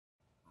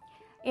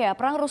Ya,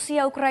 perang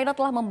Rusia-Ukraina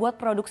telah membuat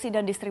produksi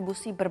dan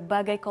distribusi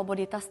berbagai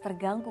komoditas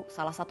terganggu.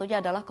 Salah satunya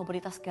adalah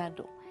komoditas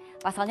gandum.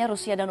 Pasalnya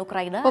Rusia dan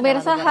Ukraina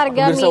Pemirsa,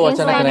 harga mie wacana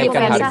instan di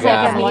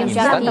kenaikan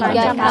Indonesia harga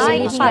melonjak mie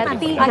 3 instan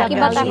kali lipat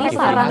akibat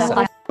pasaran.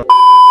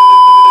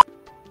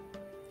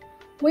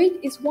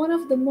 Wheat is one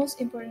of the most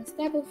important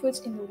staple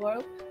foods in the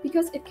world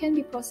because it can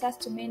be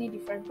processed to many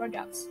different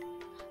products.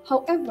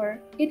 However,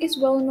 it is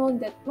well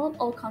known that not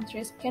all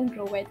countries can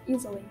grow wheat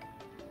easily.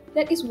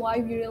 That is why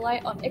we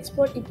rely on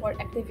export-import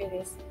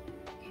activities.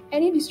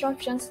 Any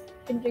disruptions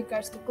in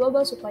regards to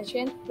global supply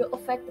chain will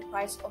affect the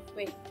price of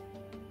wheat.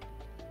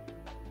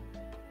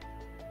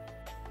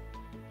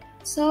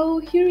 So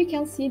here we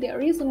can see that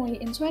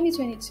recently in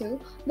 2022,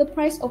 the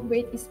price of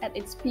wheat is at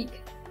its peak.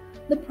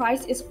 The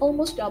price is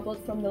almost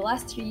doubled from the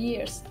last 3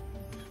 years.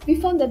 We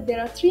found that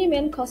there are 3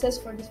 main causes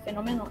for this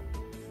phenomenon.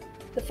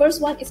 The first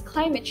one is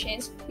climate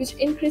change, which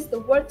increased the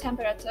world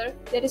temperature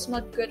that is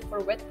not good for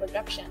wheat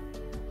production.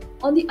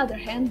 On the other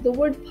hand, the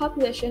world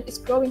population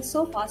is growing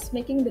so fast,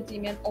 making the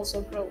demand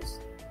also grows.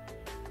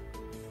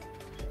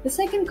 The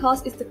second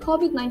cause is the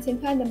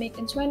COVID-19 pandemic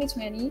in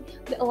 2020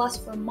 that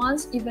lasts for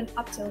months even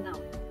up till now.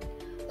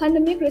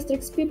 Pandemic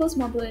restricts people's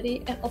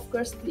mobility and of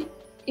course the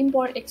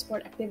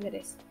import-export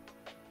activities.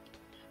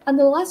 And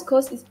the last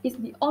cause is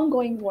the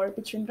ongoing war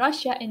between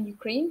Russia and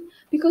Ukraine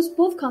because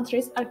both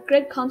countries are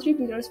great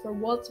contributors for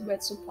world's wheat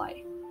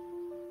supply.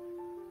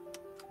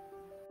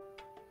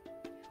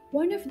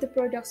 One of the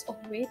products of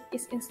wheat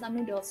is instant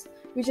noodles,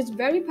 which is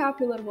very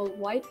popular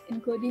worldwide,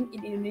 including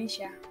in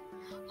Indonesia.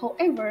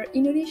 However,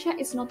 Indonesia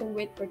is not a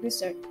wheat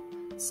producer.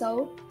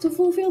 So, to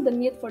fulfill the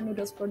need for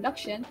noodles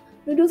production,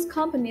 noodles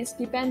companies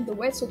depend the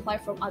wheat supply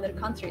from other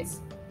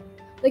countries.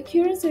 The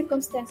current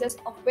circumstances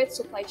of wheat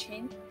supply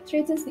chain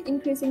threatens the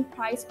increasing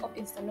price of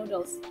instant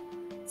noodles.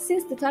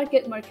 Since the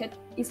target market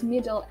is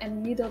middle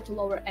and middle to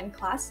lower end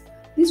class,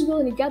 this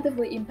will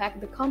negatively impact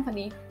the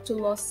company to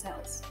lose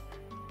sales.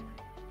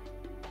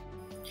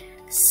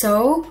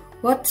 So,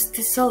 what's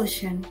the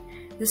solution?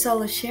 The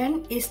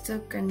solution is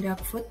to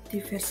conduct food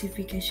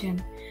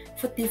diversification.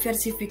 Food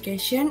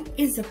diversification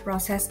is the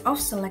process of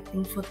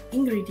selecting food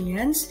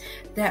ingredients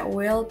that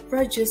will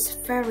produce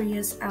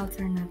various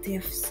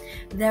alternatives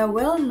that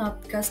will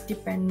not cause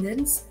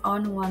dependence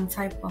on one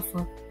type of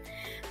food.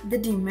 The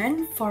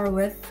demand for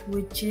wheat,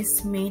 which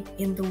is made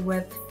into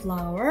wheat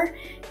flour,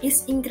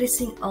 is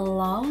increasing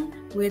along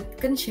with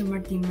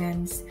consumer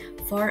demands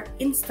for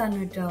instant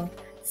noodle.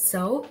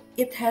 So,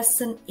 it has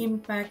an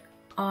impact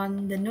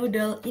on the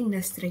noodle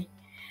industry.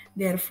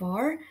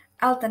 Therefore,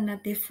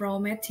 alternative raw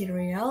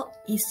material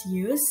is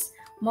used,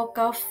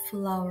 MOCAFFEIN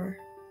flour.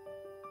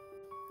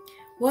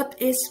 What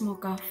is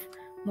MOCAFFEIN?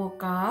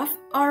 MOCAFFEIN,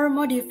 or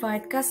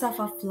modified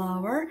cassava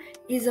flour,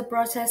 is a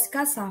processed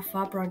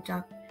cassava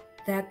product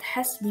that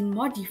has been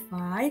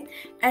modified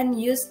and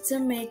used to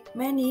make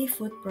many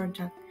food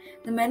products.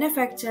 The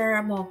manufacturer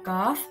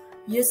MOCAFFEIN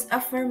use a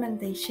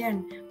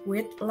fermentation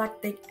with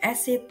lactic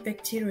acid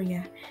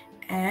bacteria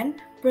and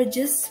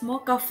produce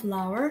mocha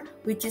flour,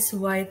 which is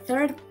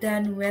whiter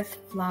than wheat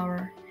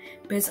flour.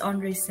 Based on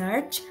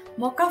research,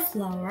 mocha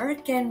flour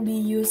can be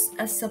used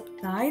as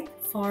substitute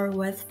for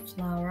wheat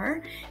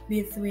flour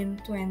between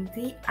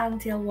 20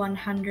 until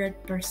 100%.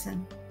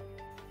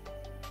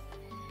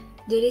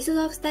 The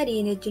result of study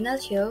in the journal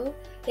show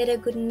that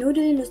a good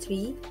noodle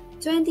industry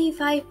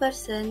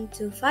 25%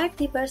 to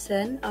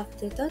 50% of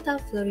the total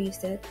flour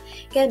used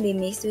can be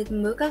mixed with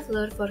mocha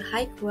flour for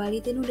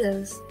high-quality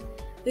noodles.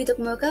 We took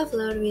mocha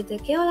flour with the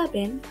Keola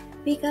brand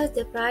because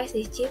the price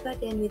is cheaper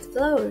than wheat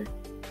flour.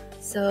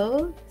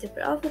 So, the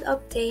profit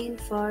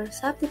obtained for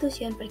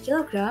substitution per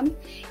kilogram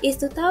is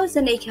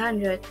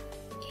 2,800.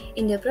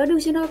 In the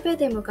production of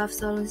PT Mocaf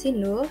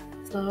Solusindo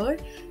flour,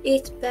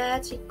 each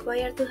batch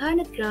requires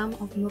 200 grams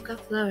of mocha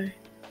flour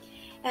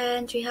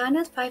and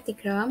 350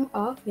 grams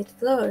of wheat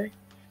flour,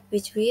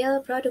 which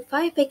will produce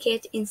 5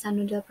 packaged instant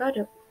noodle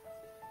products.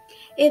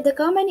 If the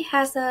company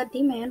has a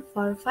demand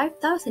for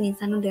 5,000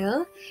 instant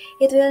noodles,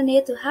 it will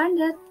need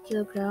 200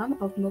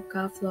 kg of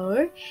mocha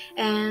flour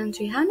and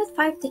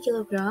 350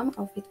 kg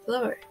of wheat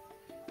flour.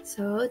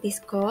 So this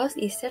cost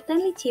is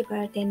certainly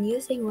cheaper than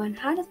using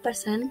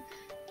 100%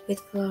 wheat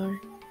flour.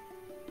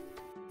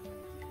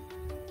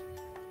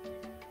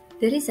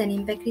 There is an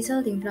impact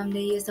resulting from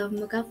the use of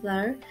mocha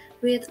flour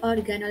with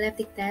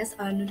organoleptic test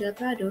or noodle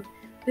product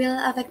will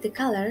affect the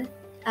color,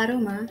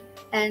 aroma,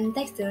 and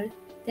texture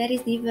that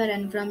is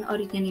different from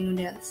original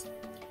noodles.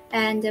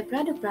 And the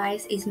product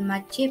price is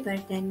much cheaper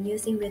than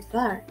using wheat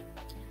flour.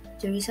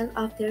 The result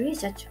of the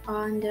research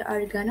on the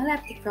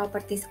organoleptic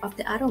properties of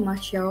the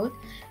aroma showed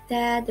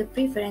that the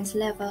preference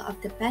level of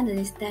the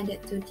panelists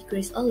tended to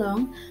decrease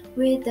along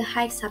with the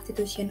high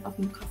substitution of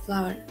mocha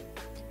flour.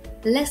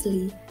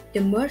 Lastly,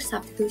 the more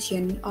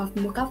substitution of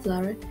mocha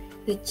flour,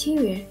 the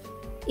cheaper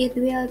it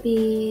will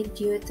be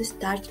due to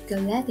starch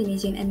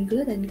gelatination and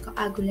gluten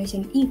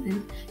coagulation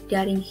event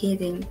during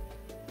heating.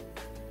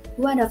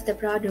 One of the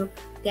products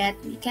that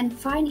we can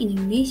find in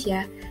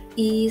Indonesia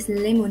is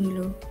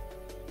lemonilo.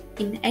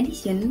 In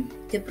addition,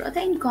 the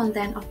protein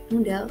content of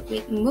noodle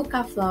with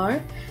mocha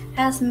flour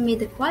has met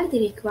the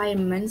quality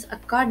requirements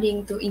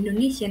according to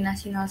Indonesian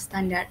national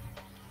standard.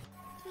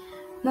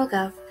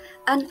 Mocaff,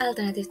 an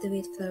alternative to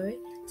wheat flour,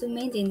 to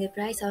maintain the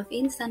price of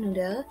instant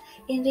noodle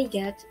in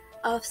regard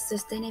of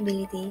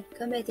sustainability,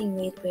 combating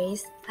weight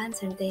waste,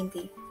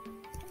 uncertainty.